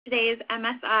today's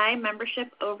MSI membership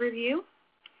overview.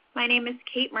 My name is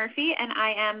Kate Murphy, and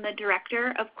I am the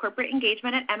Director of Corporate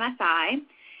Engagement at MSI,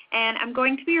 and I'm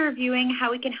going to be reviewing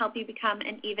how we can help you become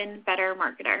an even better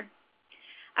marketer.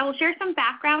 I will share some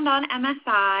background on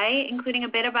MSI, including a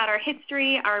bit about our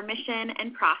history, our mission,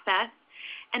 and process,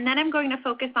 and then I'm going to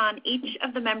focus on each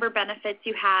of the member benefits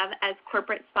you have as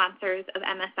corporate sponsors of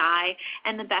MSI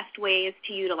and the best ways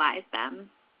to utilize them.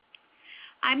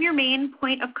 I'm your main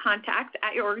point of contact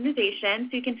at your organization,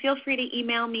 so you can feel free to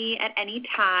email me at any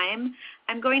time.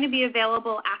 I'm going to be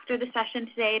available after the session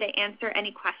today to answer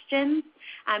any questions.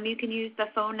 You can use the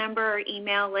phone number or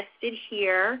email listed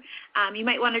here. You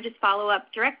might want to just follow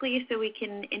up directly so we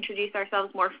can introduce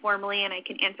ourselves more formally and I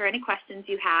can answer any questions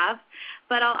you have.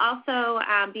 But I'll also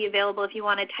be available if you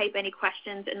want to type any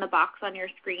questions in the box on your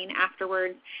screen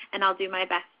afterwards, and I'll do my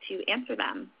best to answer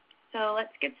them. So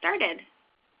let's get started.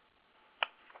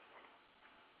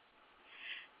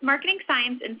 Marketing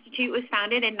Science Institute was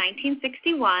founded in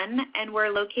 1961, and we're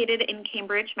located in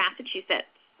Cambridge, Massachusetts.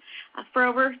 For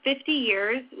over 50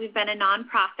 years, we've been a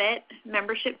nonprofit,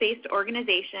 membership-based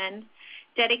organization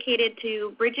dedicated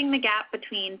to bridging the gap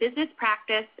between business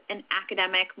practice and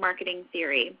academic marketing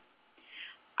theory.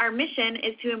 Our mission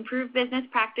is to improve business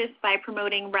practice by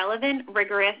promoting relevant,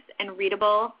 rigorous, and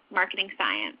readable marketing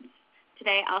science.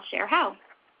 Today, I'll share how.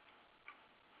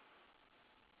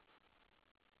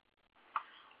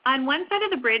 On one side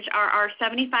of the bridge are our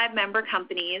 75 member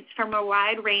companies from a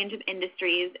wide range of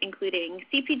industries, including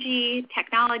CPG,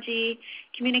 technology,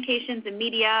 communications and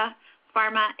media,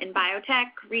 pharma and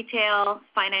biotech, retail,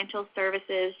 financial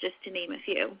services, just to name a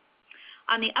few.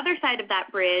 On the other side of that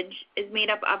bridge is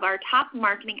made up of our top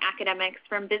marketing academics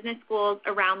from business schools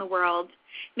around the world,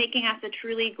 making us a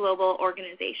truly global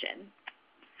organization.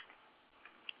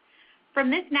 From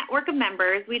this network of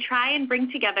members, we try and bring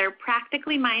together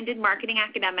practically minded marketing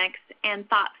academics and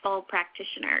thoughtful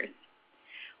practitioners.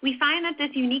 We find that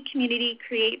this unique community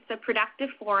creates a productive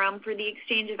forum for the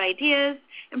exchange of ideas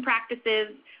and practices,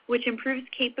 which improves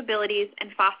capabilities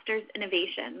and fosters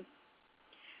innovation.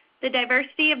 The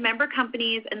diversity of member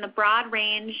companies and the broad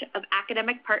range of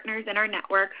academic partners in our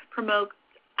network promotes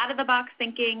out-of-the-box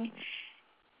thinking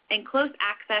and close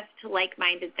access to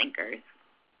like-minded thinkers.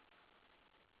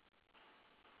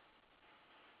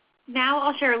 Now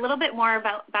I'll share a little bit more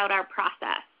about our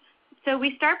process. So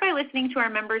we start by listening to our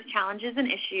members' challenges and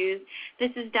issues.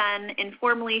 This is done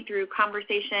informally through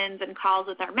conversations and calls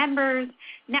with our members,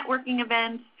 networking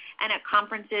events, and at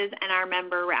conferences and our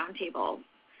member roundtables.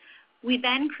 We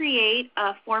then create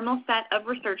a formal set of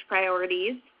research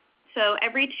priorities. So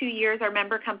every 2 years, our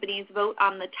member companies vote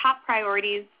on the top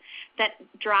priorities that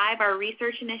drive our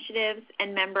research initiatives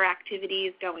and member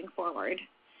activities going forward.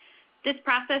 This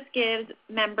process gives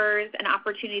members an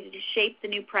opportunity to shape the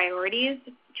new priorities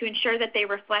to ensure that they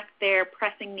reflect their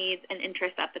pressing needs and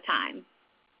interests at the time.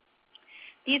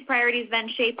 These priorities then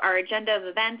shape our agenda of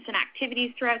events and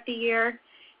activities throughout the year,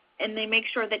 and they make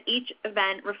sure that each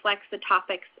event reflects the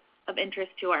topics of interest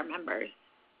to our members.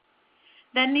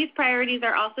 Then these priorities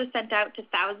are also sent out to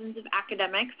thousands of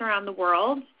academics around the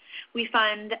world. We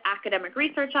fund academic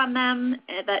research on them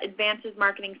that advances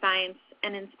marketing science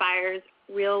and inspires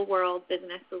real-world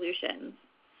business solutions.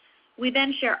 We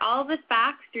then share all of this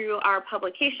back through our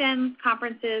publications,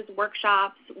 conferences,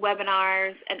 workshops,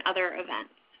 webinars, and other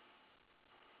events.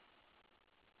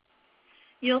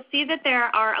 You'll see that there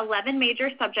are 11 major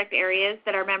subject areas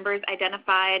that our members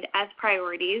identified as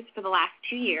priorities for the last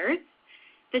 2 years.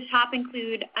 The top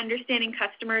include understanding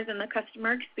customers and the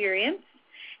customer experience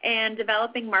and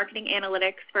developing marketing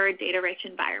analytics for a data-rich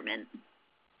environment.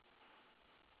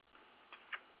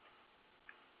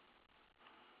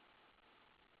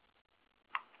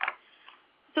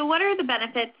 So what are the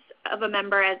benefits of a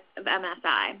member of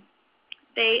MSI?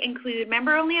 They include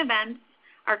member-only events,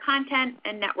 our content,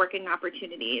 and networking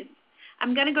opportunities.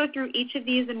 I'm going to go through each of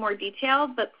these in more detail,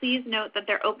 but please note that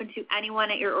they're open to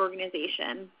anyone at your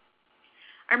organization.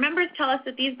 Our members tell us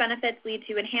that these benefits lead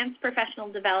to enhanced professional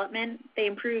development, they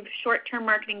improve short-term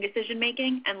marketing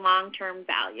decision-making, and long-term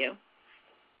value.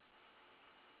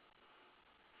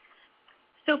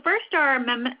 So first are our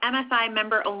MSI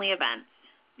member-only events.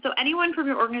 So anyone from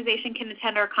your organization can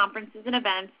attend our conferences and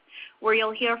events where you'll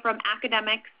hear from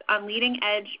academics on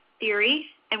leading-edge theory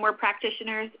and where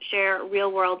practitioners share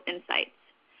real-world insights.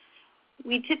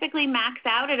 We typically max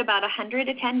out at about 100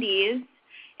 attendees,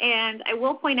 and I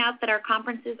will point out that our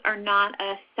conferences are not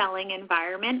a selling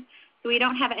environment, so we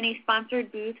don't have any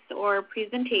sponsored booths or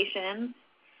presentations.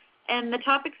 And the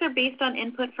topics are based on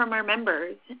input from our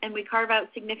members, and we carve out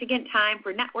significant time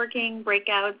for networking,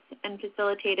 breakouts, and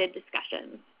facilitated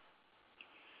discussions.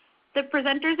 The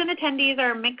presenters and attendees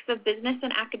are a mix of business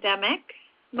and academic.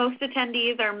 Most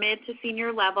attendees are mid to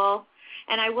senior level,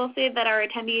 and I will say that our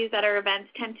attendees at our events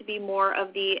tend to be more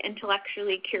of the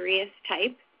intellectually curious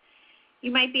type.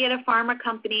 You might be at a pharma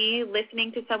company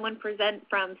listening to someone present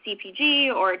from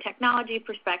CPG or a technology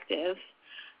perspective.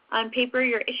 On paper,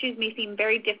 your issues may seem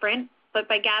very different, but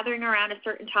by gathering around a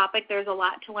certain topic, there's a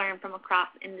lot to learn from across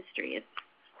industries.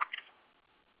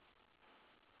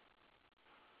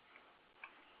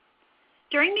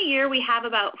 During the year, we have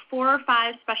about 4 or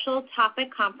 5 special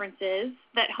topic conferences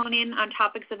that hone in on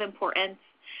topics of importance.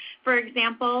 For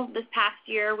example, this past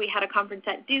year, we had a conference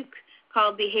at Duke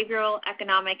called Behavioral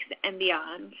Economics and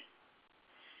Beyond.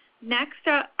 Next,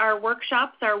 our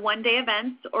workshops are one-day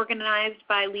events organized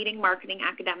by leading marketing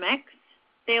academics.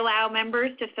 They allow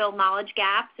members to fill knowledge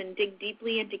gaps and dig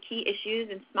deeply into key issues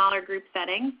in smaller group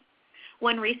settings.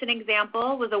 One recent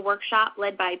example was a workshop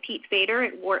led by Pete Fader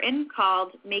at Wharton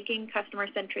called Making Customer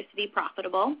Centricity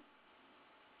Profitable.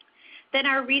 Then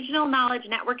our regional knowledge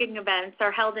networking events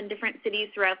are held in different cities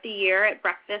throughout the year at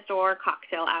breakfast or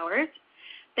cocktail hours.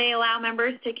 They allow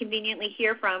members to conveniently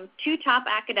hear from 2 top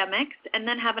academics and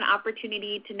then have an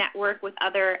opportunity to network with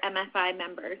other MSI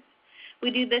members. We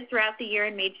do this throughout the year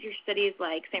in major cities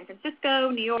like San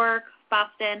Francisco, New York,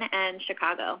 Boston, and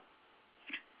Chicago.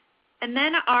 And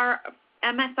then our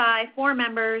MSI for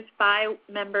members by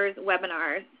members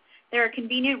webinars. They're a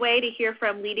convenient way to hear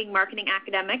from leading marketing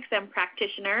academics and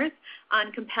practitioners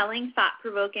on compelling,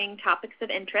 thought-provoking topics of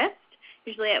interest,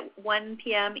 usually at 1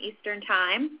 p.m. Eastern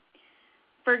Time.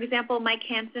 For example, Mike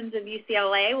Hansons of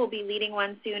UCLA will be leading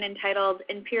one soon entitled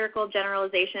Empirical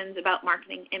Generalizations About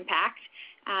Marketing Impact.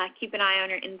 Keep an eye on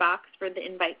your inbox for the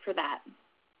invite for that.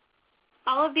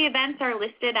 All of the events are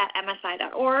listed at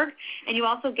msi.org, and you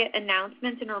also get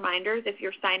announcements and reminders if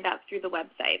you're signed up through the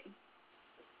website.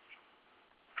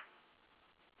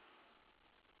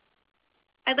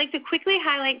 I'd like to quickly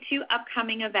highlight 2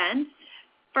 upcoming events.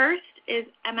 First is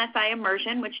MSI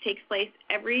Immersion, which takes place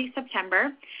every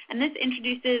September, and this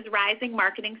introduces rising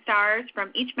marketing stars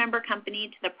from each member company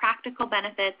to the practical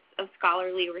benefits of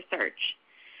scholarly research.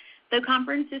 The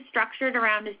conference is structured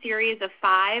around a series of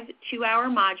 5 2-hour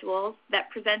modules that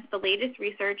presents the latest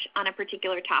research on a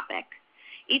particular topic.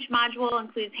 Each module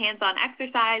includes hands-on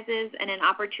exercises and an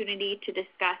opportunity to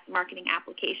discuss marketing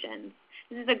applications.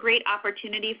 This is a great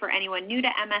opportunity for anyone new to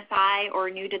MSI or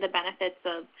new to the benefits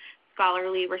of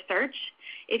scholarly research.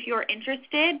 If you're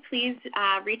interested, please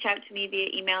reach out to me via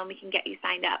email and we can get you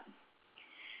signed up.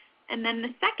 And then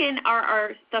the second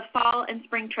are the fall and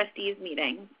spring trustees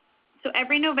meetings. So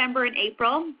every November and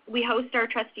April, we host our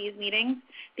trustees meetings.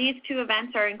 These 2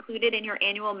 events are included in your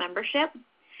annual membership.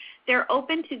 They're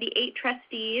open to the 8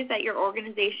 trustees at your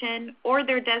organization or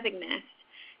their designates.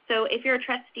 So if you're a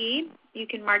trustee, you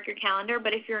can mark your calendar,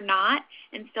 but if you're not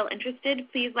and still interested,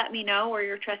 please let me know or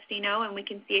your trustee know, and we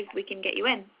can see if we can get you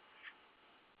in.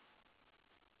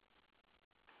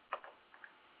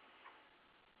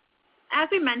 As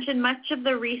we mentioned, much of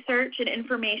the research and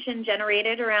information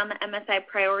generated around the MSI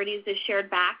priorities is shared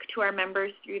back to our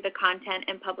members through the content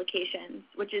and publications,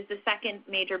 which is the second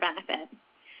major benefit.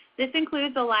 This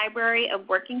includes a library of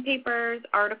working papers,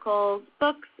 articles,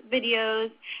 books,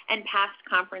 videos, and past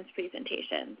conference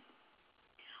presentations.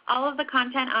 All of the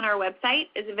content on our website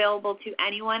is available to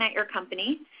anyone at your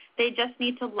company. They just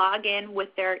need to log in with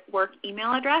their work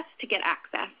email address to get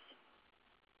access.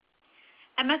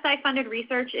 MSI-funded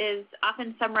research is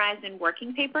often summarized in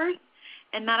working papers,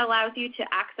 and that allows you to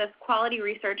access quality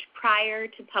research prior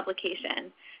to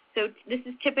publication. So this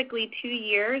is typically 2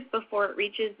 years before it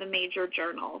reaches the major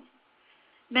journals.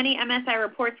 Many MSI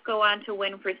reports go on to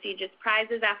win prestigious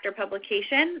prizes after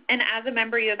publication, and as a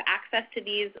member you have access to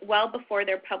these well before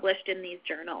they're published in these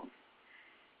journals.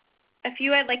 A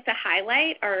few I'd like to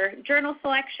highlight are journal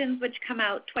selections, which come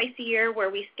out twice a year,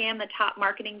 where we scan the top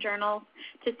marketing journals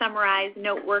to summarize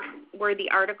noteworthy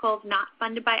articles not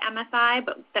funded by MSI,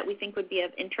 but that we think would be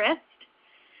of interest.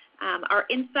 Our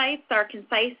insights are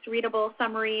concise, readable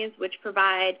summaries, which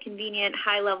provide convenient,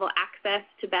 high-level access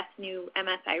to best new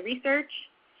MSI research.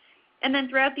 And then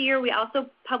throughout the year, we also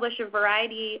publish a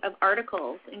variety of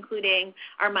articles, including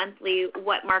our monthly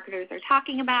What Marketers Are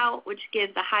Talking About, which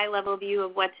gives a high-level view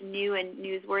of what's new and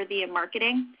newsworthy in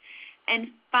marketing, and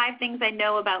 5 Things I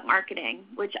Know About Marketing,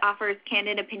 which offers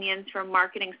candid opinions from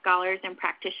marketing scholars and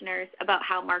practitioners about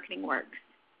how marketing works.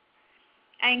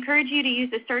 I encourage you to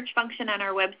use the search function on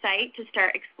our website to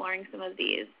start exploring some of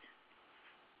these.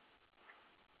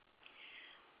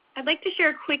 I'd like to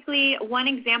share quickly one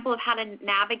example of how to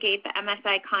navigate the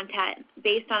MSI content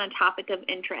based on a topic of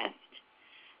interest.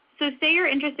 So say you're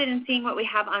interested in seeing what we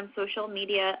have on social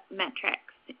media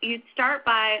metrics. you'd start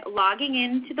by logging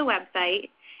into the website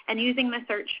and using the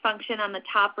search function on the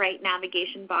top right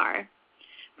navigation bar.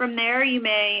 From there, you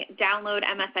may download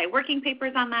MSI working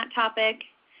papers on that topic.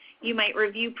 You might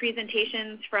review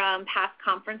presentations from past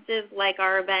conferences like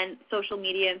our event, Social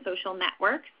Media and Social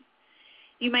Networks.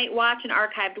 You might watch an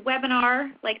archived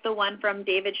webinar like the one from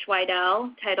David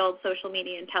Schweidel titled Social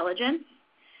Media Intelligence.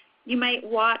 You might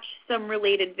watch some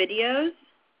related videos.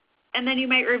 And then you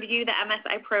might review the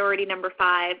MSI Priority Number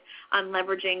 5 on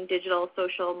leveraging digital,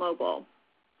 social, mobile.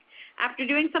 After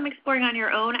doing some exploring on your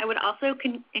own, I would also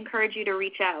encourage you to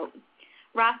reach out.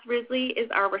 Ross Risley is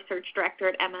our research director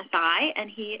at MSI, and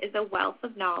he is a wealth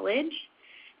of knowledge.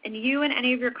 And you and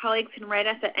any of your colleagues can write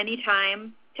us at any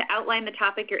time to outline the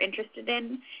topic you're interested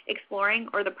in exploring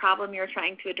or the problem you're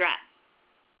trying to address.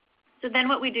 So then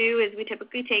what we do is we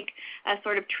typically take a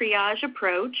sort of triage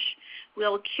approach.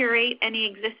 We'll curate any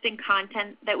existing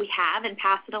content that we have and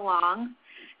pass it along,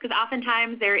 because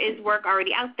oftentimes there is work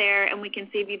already out there and we can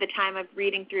save you the time of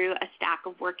reading through a stack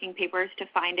of working papers to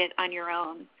find it on your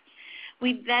own.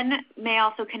 We then may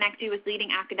also connect you with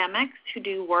leading academics who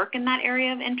do work in that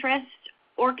area of interest,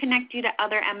 or connect you to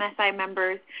other MSI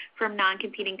members from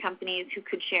non-competing companies who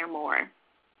could share more.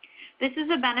 This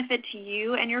is a benefit to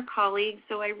you and your colleagues,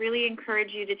 so I really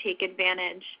encourage you to take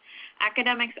advantage.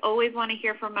 Academics always want to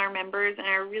hear from our members and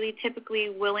are really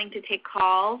typically willing to take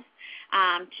calls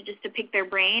to pick their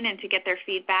brain and to get their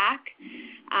feedback.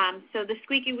 So the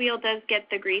squeaky wheel does get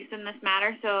the grease in this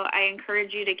matter, so I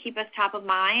encourage you to keep us top of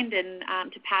mind and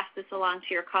to pass this along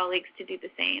to your colleagues to do the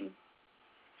same.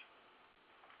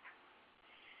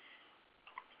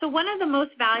 So one of the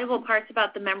most valuable parts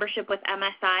about the membership with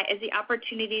MSI is the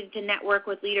opportunity to network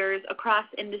with leaders across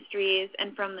industries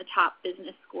and from the top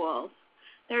business schools.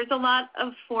 There's a lot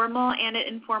of formal and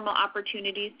informal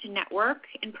opportunities to network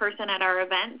in person at our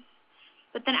events.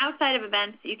 But then outside of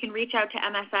events, you can reach out to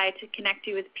MSI to connect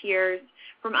you with peers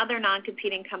from other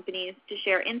non-competing companies to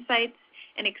share insights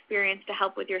and experience to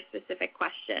help with your specific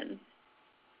questions.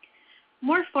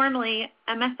 More formally,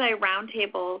 MSI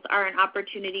roundtables are an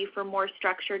opportunity for more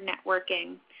structured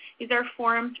networking. These are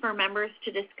forums for members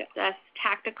to discuss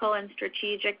tactical and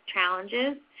strategic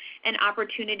challenges and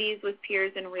opportunities with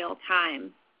peers in real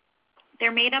time.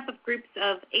 They're made up of groups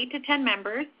of 8 to 10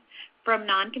 members from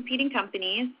non-competing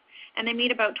companies, and they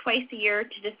meet about twice a year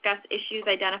to discuss issues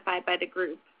identified by the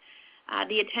group.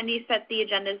 The attendees set the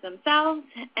agendas themselves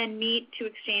and meet to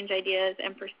exchange ideas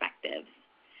and perspectives.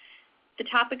 The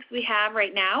topics we have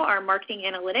right now are marketing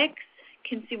analytics,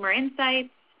 consumer insights,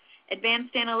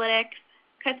 advanced analytics,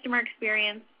 customer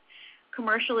experience,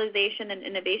 commercialization and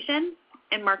innovation,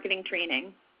 and marketing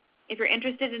training. If you're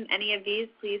interested in any of these,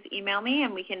 please email me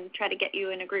and we can try to get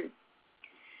you in a group.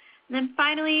 And then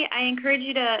finally, I encourage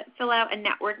you to fill out a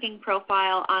networking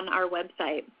profile on our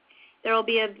website. There will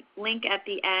be a link at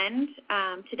the end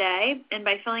today, and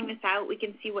by filling this out, we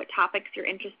can see what topics you're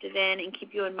interested in and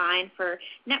keep you in mind for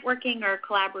networking or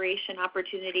collaboration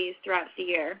opportunities throughout the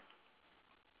year.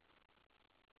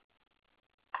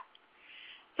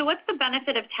 So what's the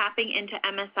benefit of tapping into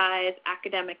MSI's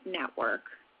academic network?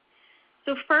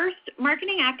 So first,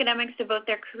 marketing academics devote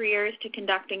their careers to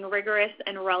conducting rigorous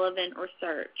and relevant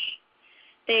research.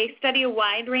 They study a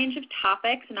wide range of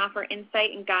topics and offer insight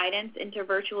and guidance into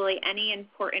virtually any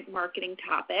important marketing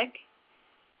topic.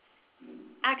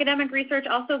 Academic research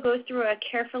also goes through a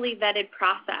carefully vetted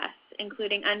process,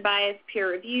 including unbiased peer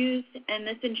reviews, and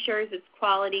this ensures its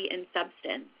quality and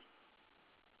substance.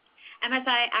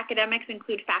 MSI academics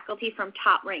include faculty from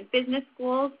top-ranked business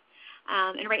schools,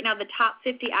 and right now the top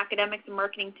 50 academics in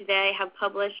marketing today have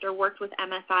published or worked with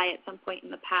MSI at some point in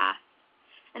the past.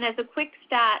 And as a quick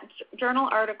stat, journal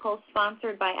articles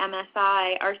sponsored by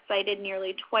MSI are cited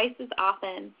nearly twice as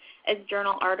often as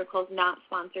journal articles not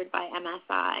sponsored by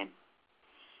MSI.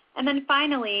 And then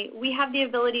finally, we have the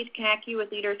ability to connect you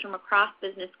with leaders from across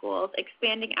business schools,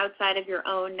 expanding outside of your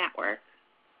own network.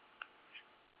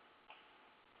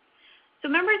 So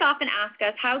members often ask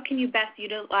us, how can you best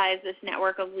utilize this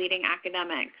network of leading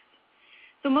academics?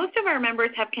 So most of our members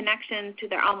have connections to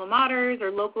their alma maters or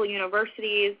local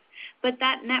universities, but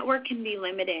that network can be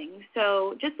limiting.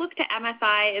 So just look to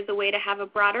MSI as a way to have a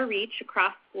broader reach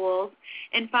across schools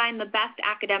and find the best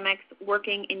academics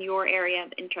working in your area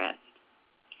of interest.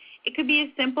 It could be as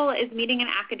simple as meeting an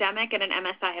academic at an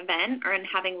MSI event or in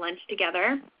having lunch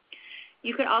together.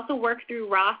 You could also work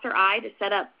through Ross or I to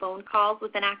set up phone calls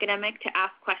with an academic to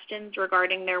ask questions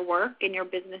regarding their work and your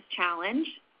business challenge.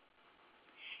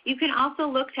 You can also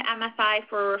look to MSI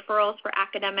for referrals for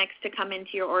academics to come into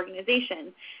your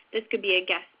organization. This could be a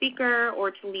guest speaker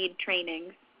or to lead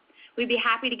trainings. We'd be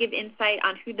happy to give insight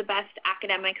on who the best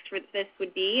academics for this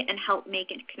would be and help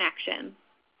make a connection.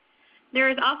 There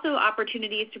is also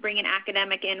opportunities to bring an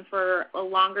academic in for a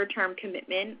longer-term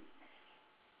commitment.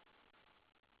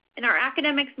 And our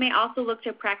academics may also look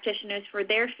to practitioners for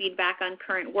their feedback on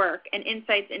current work and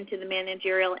insights into the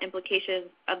managerial implications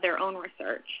of their own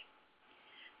research.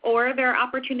 Or there are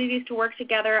opportunities to work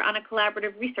together on a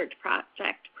collaborative research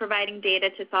project, providing data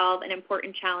to solve an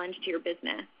important challenge to your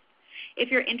business. If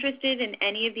you're interested in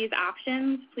any of these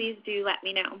options, please do let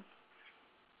me know.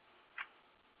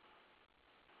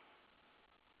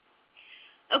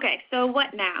 Okay, so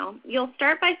what now? You'll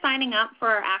start by signing up for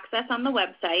our access on the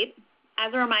website.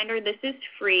 As a reminder, this is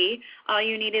free. All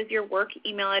you need is your work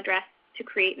email address to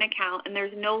create an account, and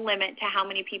there's no limit to how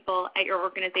many people at your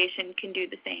organization can do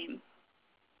the same.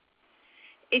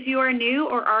 If you are new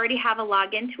or already have a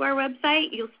login to our website,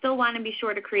 you'll still want to be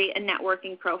sure to create a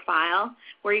networking profile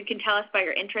where you can tell us about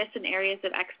your interests and areas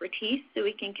of expertise so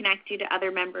we can connect you to other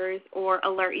members or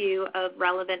alert you of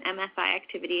relevant MSI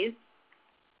activities.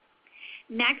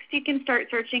 Next, you can start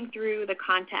searching through the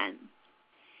content.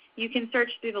 You can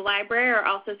search through the library or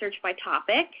also search by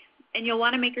topic, and you'll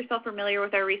want to make yourself familiar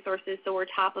with our resources so we're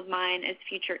top of mind as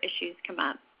future issues come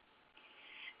up.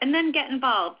 And then get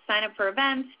involved. Sign up for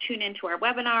events, tune into our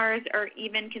webinars, or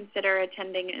even consider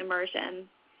attending immersion.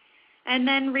 And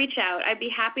then reach out. I'd be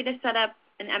happy to set up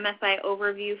an MSI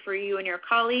overview for you and your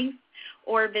colleagues,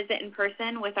 or visit in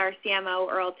person with our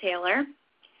CMO, Earl Taylor.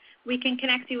 We can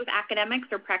connect you with academics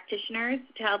or practitioners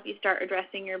to help you start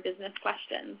addressing your business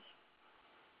questions.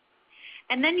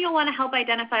 And then you'll want to help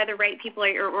identify the right people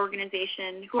at your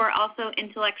organization who are also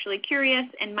intellectually curious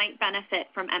and might benefit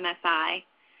from MSI.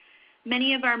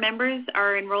 Many of our members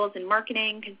are in roles in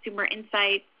marketing, consumer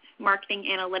insights, marketing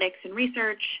analytics and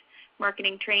research,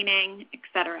 marketing training,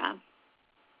 etc.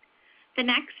 The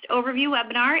next overview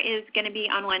webinar is going to be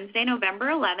on Wednesday, November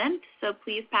 11th, so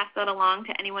please pass that along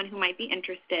to anyone who might be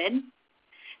interested.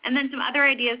 And then some other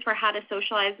ideas for how to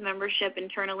socialize membership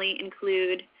internally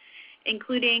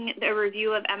including the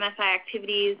review of MSI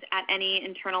activities at any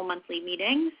internal monthly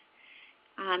meetings.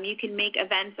 You can make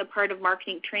events a part of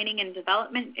marketing training and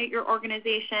development at your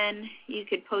organization. You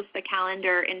could post the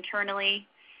calendar internally.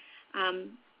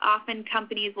 Often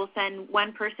companies will send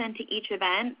one person to each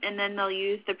event, and then they'll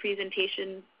use the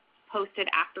presentation posted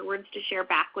afterwards to share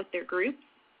back with their groups.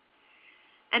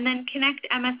 And then connect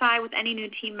MSI with any new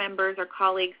team members or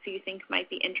colleagues who you think might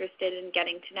be interested in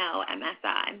getting to know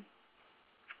MSI.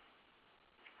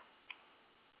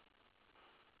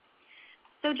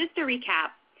 So just to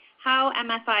recap, how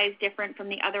MSI is different from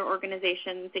the other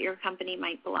organizations that your company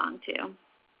might belong to.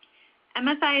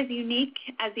 MSI is unique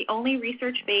as the only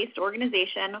research-based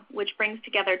organization which brings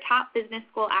together top business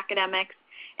school academics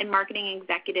and marketing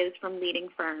executives from leading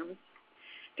firms.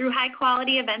 Through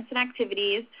high-quality events and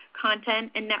activities,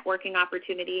 content, and networking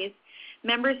opportunities,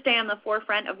 members stay on the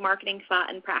forefront of marketing thought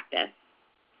and practice.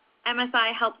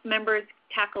 MSI helps members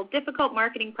tackle difficult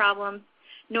marketing problems,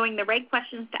 knowing the right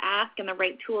questions to ask and the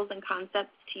right tools and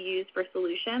concepts to use for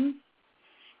solutions.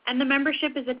 And the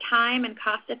membership is a time and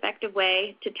cost-effective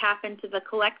way to tap into the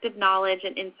collective knowledge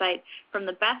and insight from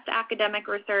the best academic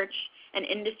research and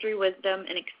industry wisdom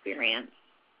and experience.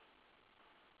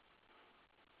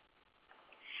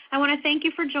 I want to thank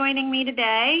you for joining me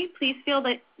today. Please feel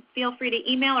free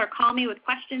to email or call me with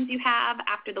questions you have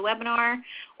after the webinar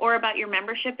or about your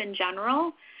membership in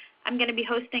general. I'm going to be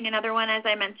hosting another one, as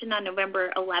I mentioned, on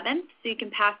November 11th, so you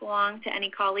can pass along to any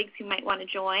colleagues who might want to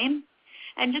join.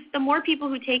 And just the more people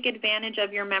who take advantage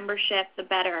of your membership, the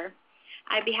better.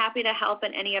 I'd be happy to help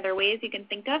in any other ways you can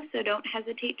think of, so don't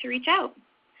hesitate to reach out.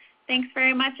 Thanks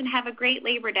very much and have a great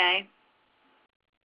Labor Day.